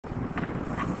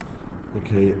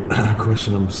Okay,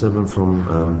 question number 7 from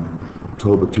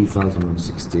October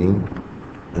 2016,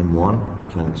 M1,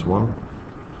 Mechanics 1,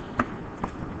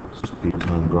 speed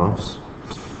time graphs.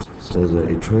 It says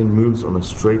a train moves on a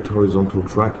straight horizontal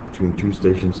track between two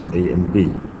stations A and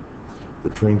B. The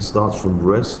train starts from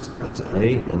rest at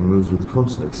A and moves with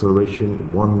constant acceleration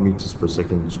 1 meters per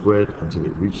second squared until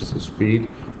it reaches a speed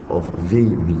of v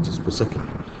meters per second.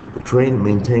 The train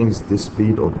maintains this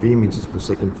speed of v meters per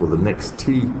second for the next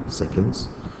t seconds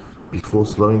before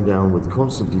slowing down with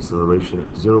constant deceleration at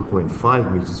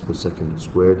 0.5 meters per second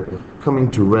squared, coming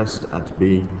to rest at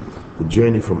B. The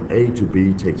journey from A to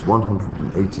B takes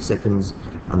 180 seconds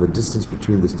and the distance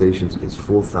between the stations is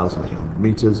 4,000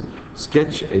 meters.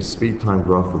 Sketch a speed time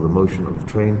graph for the motion of the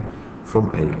train from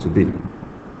A to B.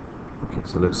 Okay,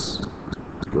 so let's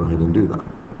go ahead and do that.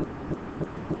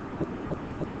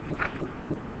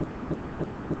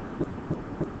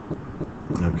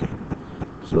 Okay,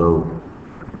 so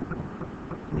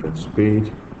we got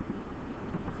speed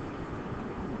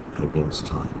against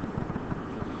time.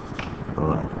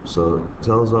 Alright, so it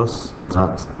tells us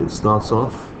that it starts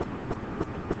off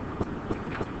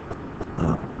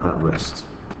at rest,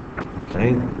 okay,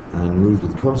 and moves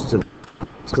with constant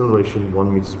acceleration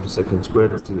 1 meters per second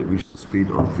squared until it reaches the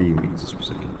speed of v meters per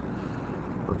second.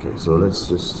 Okay, so let's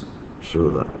just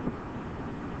show that.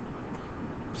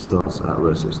 It starts at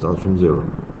rest, so it starts from 0,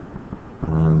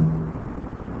 and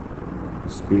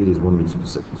speed is 1 meter per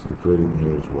second, so the gradient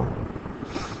here is 1.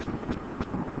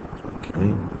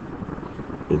 Okay.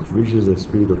 It reaches a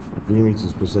speed of v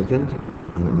meters per second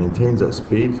and it maintains that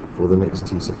speed for the next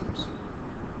t seconds.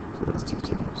 So that's t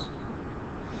seconds.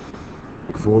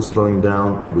 Before slowing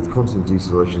down with constant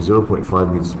deceleration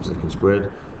 0.5 meters per second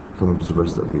squared, coming to the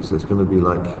rest of that beat. So it's going to be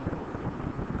like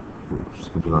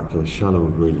a shallow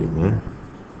gradient there.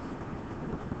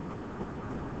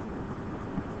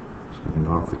 It's going to be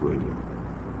half the gradient.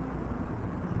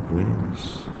 Okay,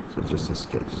 so just a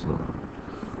sketch, it's not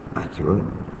accurate.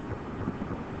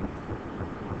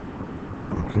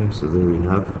 Okay, so there we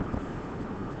have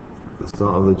the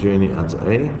start of the journey at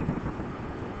A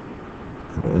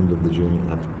and the end of the journey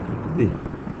at B.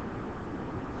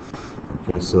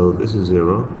 Okay, so this is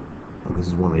 0 and this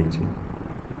is 180.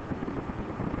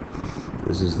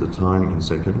 This is the time in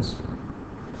seconds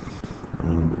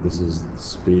and this is the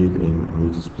speed in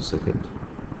meters per second.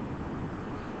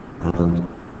 And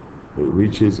it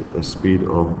reaches a speed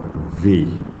of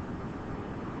v.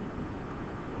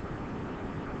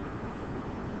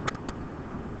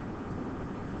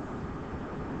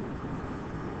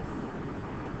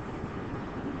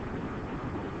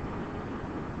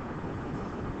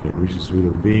 It reaches a speed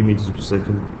of v meters per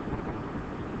second.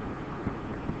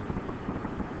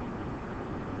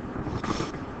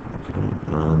 Okay,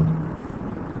 and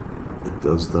it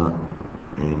does that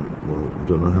in, well, we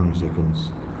don't know how many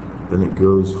seconds. Then it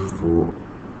goes for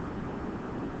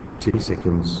t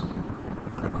seconds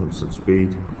at constant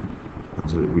speed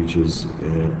until it reaches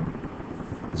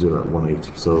 0 at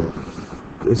 180. So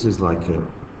this is like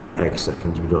x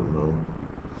seconds, we don't know.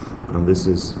 And this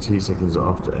is t seconds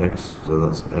after x, so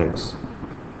that's x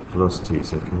plus t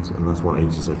seconds, and that's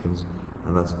 180 seconds,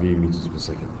 and that's v meters per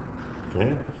second.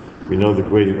 Okay, we know the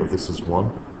gradient of this is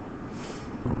 1.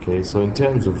 Okay, so in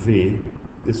terms of v,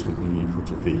 this would be equal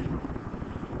to v.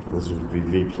 This would be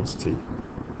v plus t.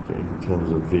 Okay, in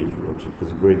terms of v, because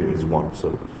the gradient is 1,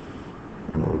 so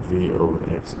you know, v over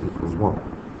x equals 1.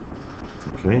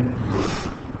 Okay.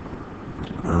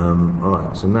 All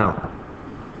right. So now.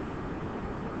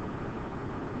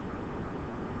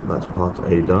 That's part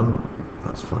A done.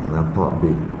 That's fine. Now part B.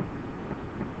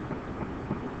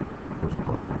 Where's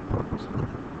part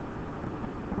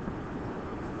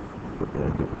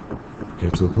B?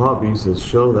 Okay, so part B says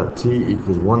show that t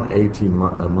equals 180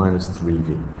 minus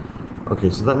 3v. Okay,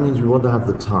 so that means we want to have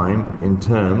the time in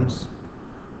terms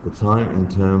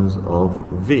of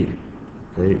v.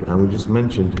 Okay, and we just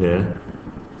mentioned here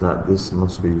that this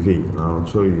must be v. Now I'll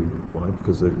show you why,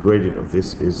 because the gradient of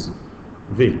this is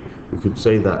v. We could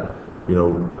say that, you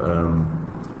know,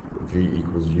 v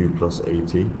equals u plus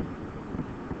at.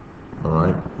 All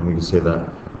right, and we can say that,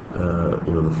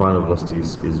 you know, the final velocity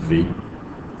is v,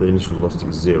 the initial velocity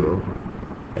is 0,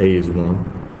 a is 1.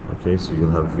 Okay, so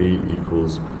you'll have v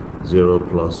equals 0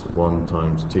 plus 1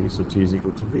 times t, so t is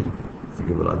equal to v. Think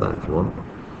of it like that if you want.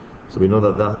 So we know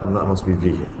that that must be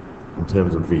v here, in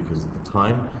terms of v, because the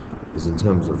time is in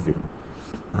terms of v.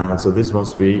 And so this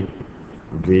must be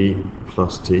v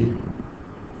plus t,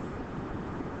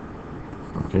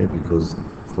 okay, because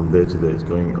from there to there it's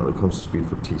going at a constant speed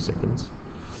for t seconds.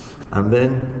 And then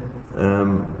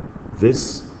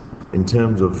this, in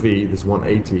terms of v, this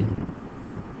 180,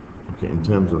 okay, in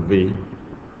terms of V,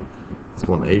 this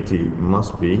 180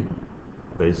 must be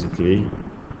basically,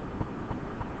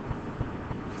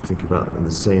 think about in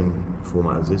the same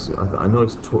format as this. I know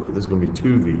this is going to be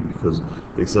 2V because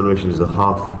the acceleration is a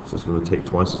half, so it's going to take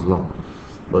twice as long.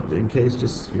 But in case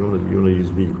just you want to use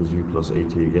V equals U plus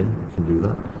AT again, you can do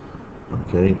that.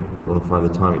 Okay, you want to find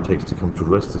the time it takes to come to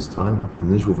rest this time. The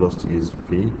initial velocity is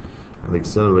V, and the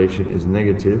acceleration is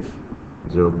negative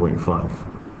 0.5.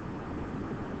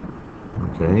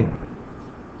 Okay,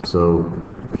 so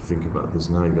if you think about this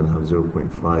now, you're going to have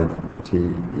 0.5 T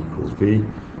equals V.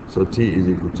 So T is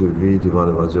equal to V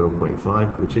divided by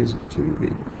 0.5, which is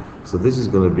 2V. So this is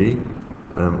going to be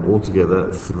altogether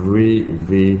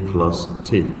 3V plus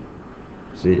T.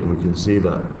 See, and we can see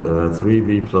that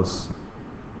 3V plus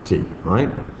T, right?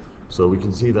 So we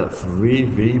can see that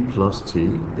 3V plus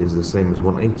T is the same as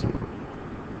 180.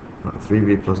 Right,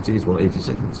 3V plus T is 180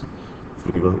 seconds.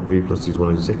 3V plus T is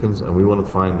 180 seconds, and we want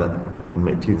to find that and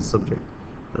make T the subject.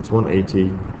 That's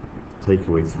 180, take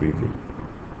away 3V.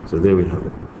 So there we have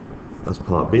it. That's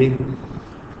part B.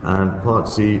 And part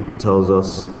C tells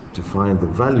us to find the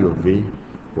value of V.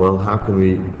 Well, how can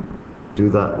we do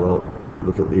that? Well,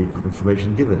 look at the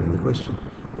information given in the question.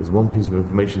 There's one piece of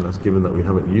information that's given that we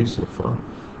haven't used so far,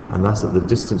 and that's that the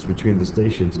distance between the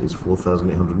stations is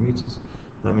 4,800 meters.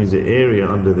 That means the area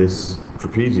under this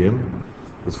trapezium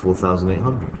is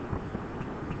 4,800.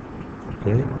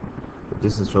 Okay? The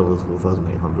distance traveled is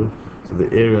 4,800. So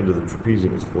the area under the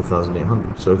trapezium is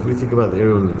 4,800. So if we think about the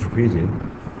area under the trapezium,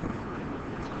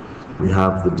 we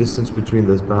have the distance between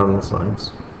those parallel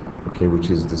sides, okay, which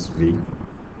is this V,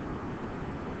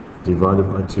 divided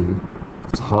by 2.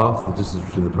 It's half the distance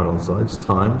between the parallel sides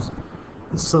times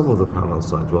the sum of the parallel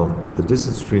sides. Well, the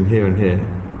distance between here and here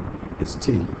is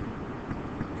T,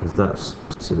 because that's,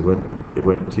 so it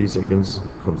went T seconds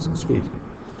constant speed.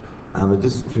 And the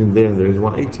distance between there and there is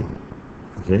 180.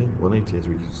 Okay, 180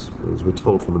 as we're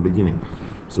told from the beginning.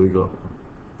 So we got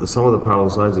the sum of the parallel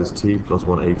sides is T plus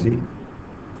 180,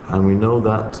 and we know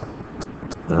that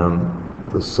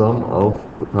the sum of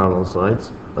the parallel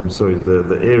sides,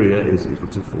 the area is equal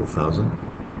to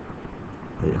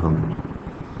 4,800.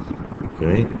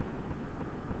 Okay,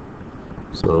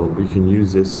 so we can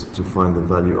use this to find the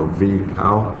value of V.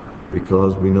 How?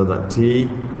 Because we know that T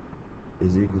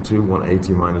is equal to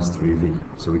 180 minus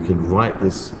 3V. So we can write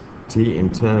this T in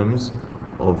terms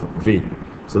of V.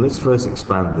 So let's first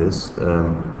expand this.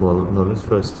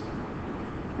 Let's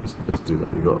do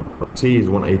that. We got T is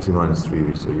 180 minus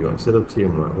 3V. So you got, instead of T,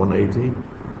 I'm going to write 180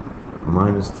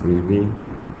 minus 3V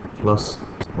plus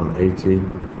 180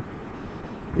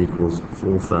 equals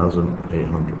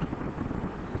 4,800.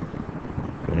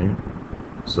 Okay.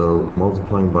 So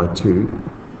multiplying by 2,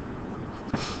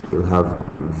 we'll have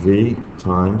V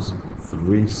times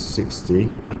 360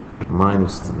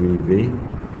 minus 3V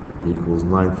equals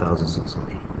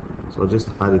 9,600. So I just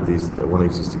added these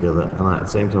 180s together, and at the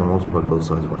same time I multiplied both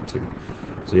sides by 2.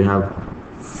 So you have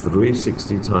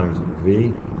 360 times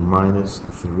V minus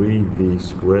 3V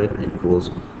squared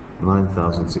equals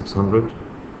 9,600.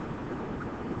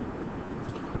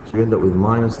 So you end up with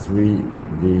minus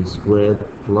 3V squared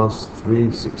plus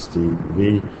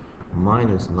 360V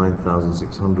minus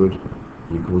 9,600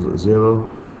 equals 0.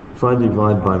 If I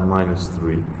divide by minus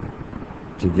 3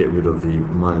 to get rid of the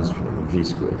minus V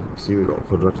squared, see we've got a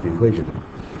quadratic equation.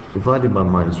 Divided by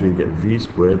minus 3, you get V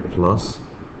squared plus,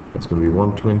 that's going to be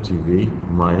 120V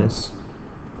minus,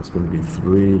 that's going to be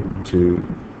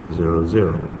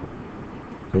 3200.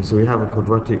 Okay, so we have a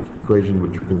quadratic equation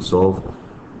which we can solve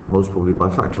most probably by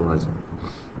factorizing.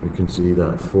 We can see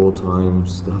that 4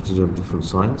 times, they have to have different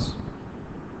signs.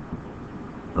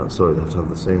 They have to have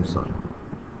the same sign.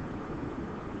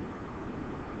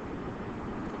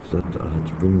 So I had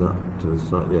to bring that to the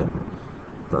side, yeah.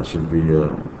 That should be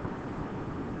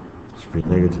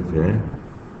negative here.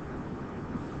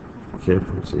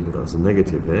 Careful, see that's a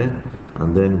negative here.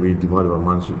 And then we divide by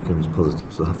minus, it becomes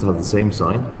positive. So I have to have the same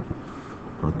sign.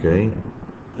 Okay.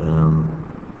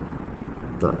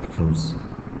 That becomes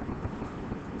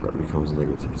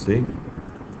negative, see?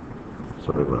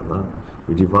 Sorry about that.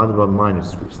 We divided by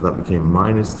minus 3, so that became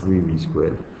minus 3V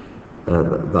squared.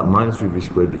 That minus 3V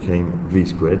squared became V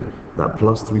squared. That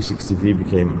plus 360V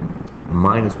became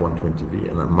minus 120V,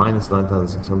 and that minus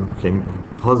 9,600 became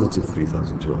positive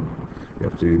 3,200. We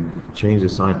have to change the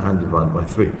sign and divide by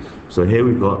 3. So here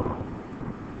we've got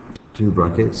 2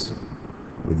 brackets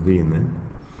with V in them.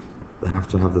 They have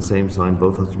to have the same sign,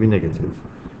 both have to be negative.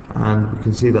 And we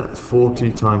can see that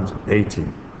 40 times 80.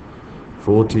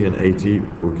 40 and 80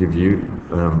 will give you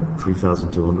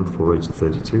 3,200, 4 8 is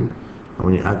 32. And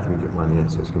when you add them, you get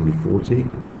minus, so it's going to be 40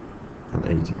 and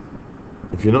 80.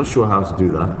 if you're not sure how to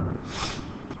do that,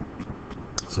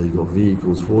 so you've got v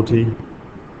equals 40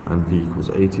 and v equals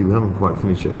 80. We haven't quite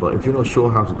finished yet, but if you're not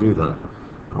sure how to do that,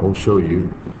 I will show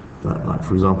you that, like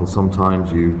for example,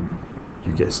 sometimes you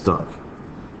get stuck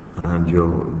and your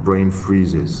brain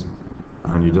freezes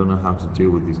and you don't know how to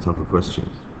deal with these type of questions.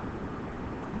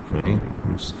 Okay, let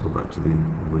me just go back to the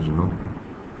original.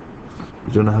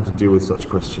 You don't know how to deal with such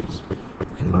questions.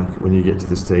 Okay, like when you get to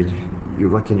this stage, you're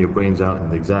racking your brains out in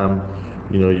the exam.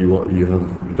 You know, you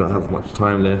don't have much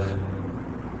time left,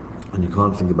 and you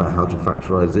can't think about how to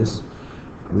factorize this.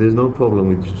 There's no problem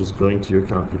with you just going to your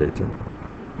calculator,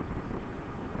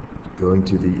 going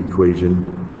to the equation,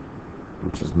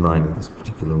 which is 9 in this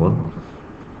particular one.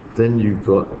 Then you've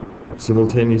got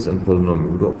simultaneous and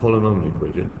polynomial. We've got polynomial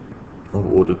equation of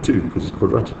order 2 because it's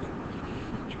quadratic.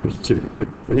 Equals 2.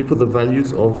 Then you put the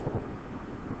values of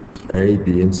a,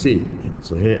 b, and c.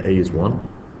 So here a is 1,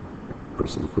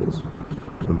 press equals,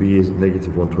 and b is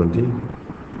negative 120,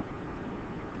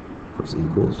 press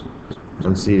equals,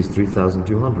 and c is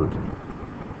 3,200,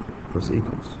 press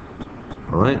equals.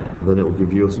 Alright, then it will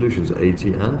give you your solutions,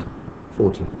 80 and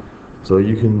 40. So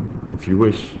you can, if you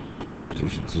wish,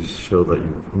 to show that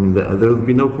there will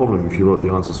be no problem if you wrote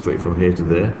the answer straight from here to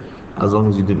there, as long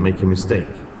as you didn't make a mistake.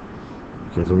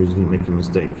 Okay, as long as you didn't make a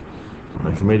mistake. And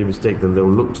if you made a mistake, then they'll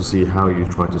look to see how you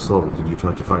tried to solve it. Did you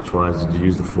try to factorize? Did you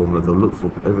use the formula? They'll look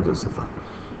for evidence of that.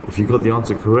 If you got the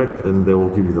answer correct, then they will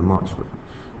give you the marks for it.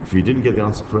 If you didn't get the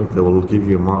answer correct, they will give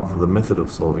you a mark for the method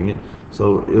of solving it.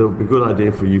 So it'll be a good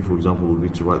idea for you, for example, would be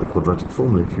to write the quadratic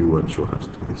formula if you weren't sure how to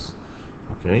do this.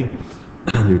 Okay,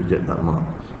 and you'd get that mark.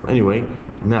 Anyway,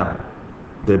 now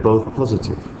they're both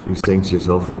positive. So you're saying to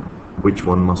yourself, which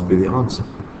one must be the answer?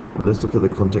 Well, let's look at the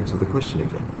context of the question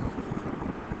again.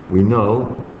 We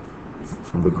know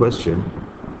from the question,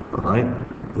 right,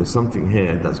 there's something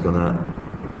here that's going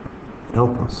to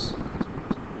help us.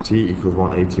 T equals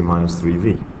 180 minus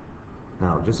 3v.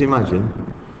 Now, just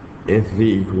imagine if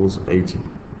v equals 80.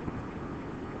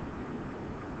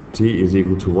 T is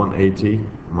equal to 180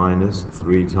 minus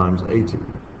 3 times 80,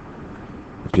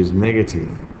 which is negative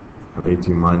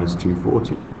 80 minus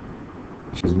 240,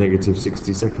 which is negative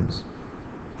 60 seconds.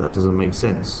 That doesn't make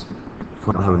sense. You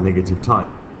can't have a negative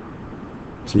time.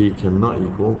 T cannot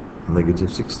equal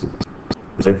negative 60.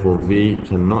 Therefore, v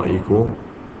cannot equal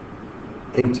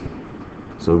 80.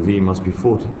 So v must be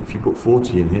 40. If you put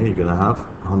 40 in here, you're going to have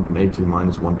 180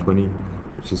 minus 120,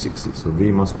 which is 60. So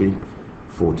v must be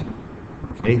 40.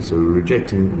 Okay, so we're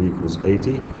rejecting v equals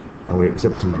 80, and we're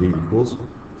accepting v equals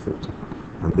 40.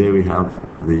 And there we have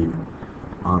the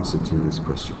answer to this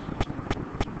question.